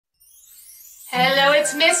Hello,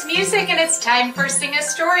 it's Miss Music, and it's time for Sing a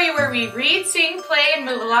Story, where we read, sing, play, and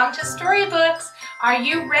move along to storybooks. Are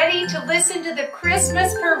you ready to listen to the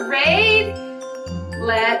Christmas parade?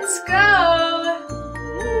 Let's go!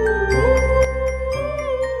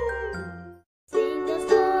 Sing a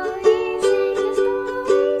story,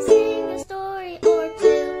 sing a story or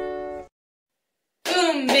two.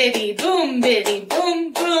 Boom, biddy, boom, biddy,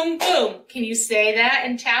 boom, boom, boom. Can you say that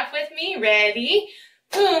and tap with me? Ready?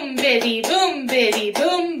 Boom, biddy, boom, biddy,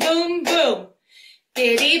 boom, boom, boom.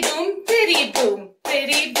 Biddy, boom, biddy, boom,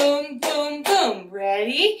 biddy, boom, boom, boom.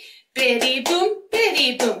 Ready? Biddy, boom,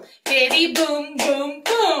 biddy, boom, biddy, boom, boom,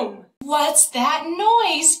 boom. What's that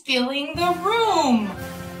noise filling the room?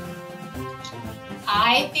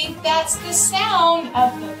 I think that's the sound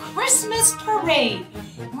of the Christmas parade.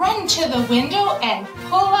 Run to the window and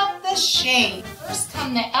pull up the shade. First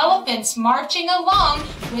come the elephants marching along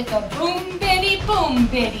with a boom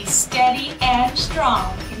biddy, steady and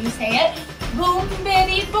strong. Can you say it? Boom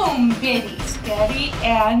biddy, steady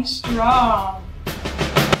and strong.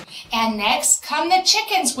 And next come the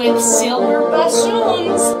chickens with silver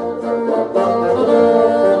bassoons.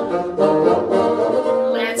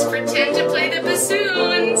 Let's pretend to play the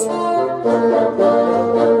bassoons.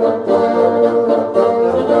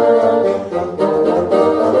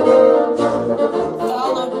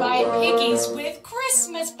 Followed by piggies with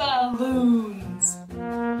Christmas balloons.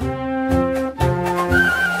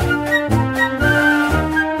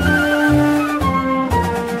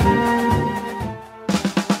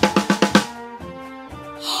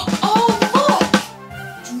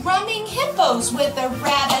 With a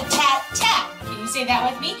rat-a-tat-tat. Can you say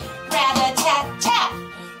that with me? Rat-a-tat-tat,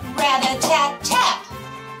 rat-a-tat-tat.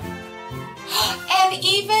 And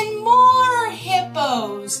even more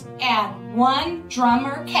hippos and one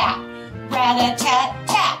drummer cat.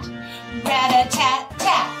 Rat-a-tat-tat,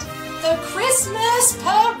 rat-a-tat-tat. The Christmas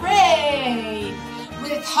parade.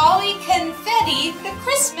 With holly confetti, the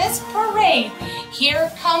Christmas parade.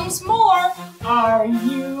 Here comes more. Are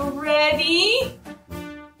you ready?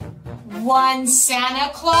 One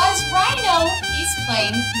Santa Claus rhino, he's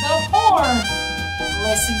playing the horn.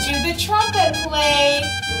 Listen to the trumpet play.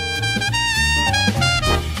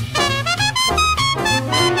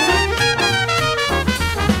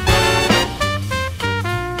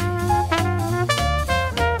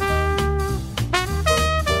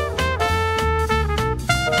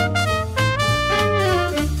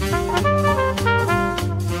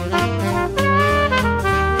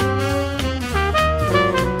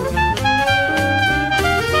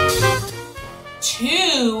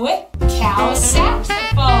 Two cow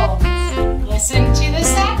saxophones. Listen to the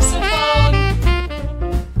saxophone.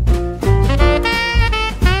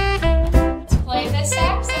 Let's play the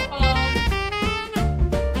saxophone.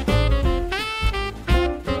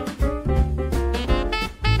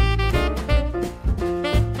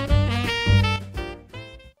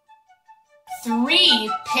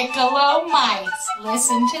 Three piccolo mice.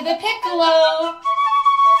 Listen to the piccolo.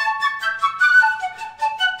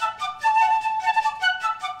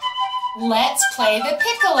 Let's play the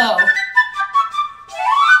piccolo.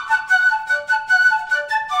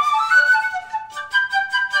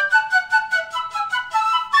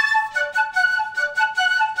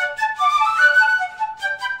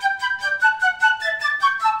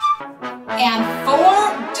 And four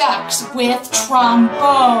ducks with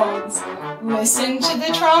trombones. Listen to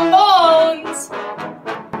the trombones.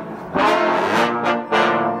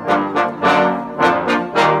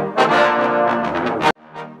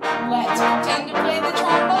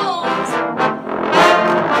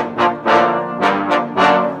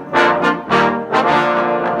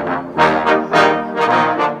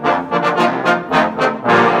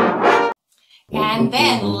 And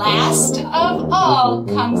then last of all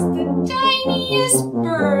comes the tiniest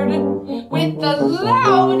bird with the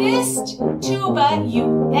loudest tuba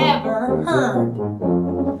you ever heard.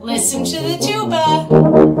 Listen to the tuba.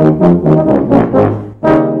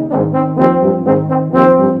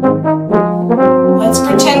 Let's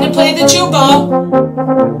pretend to play the tuba.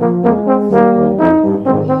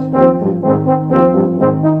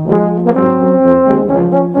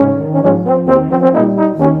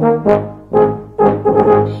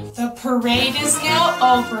 Parade is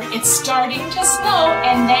now over. It's starting to snow,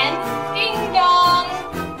 and then ding dong,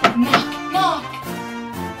 knock knock.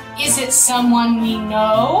 Is it someone we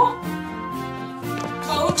know?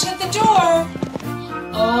 Go to the door.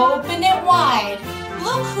 Open it wide.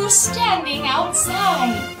 Look who's standing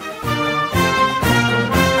outside.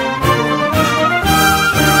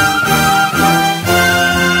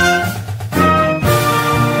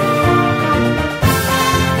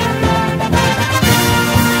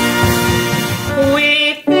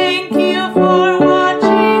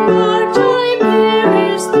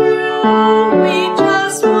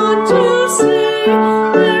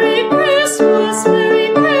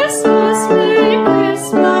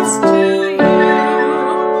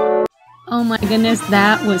 my goodness,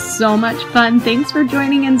 that was so much fun. Thanks for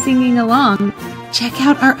joining and singing along. Check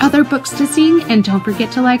out our other books to sing, and don't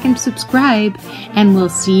forget to like and subscribe. And we'll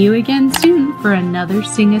see you again soon for another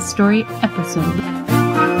Sing a Story episode.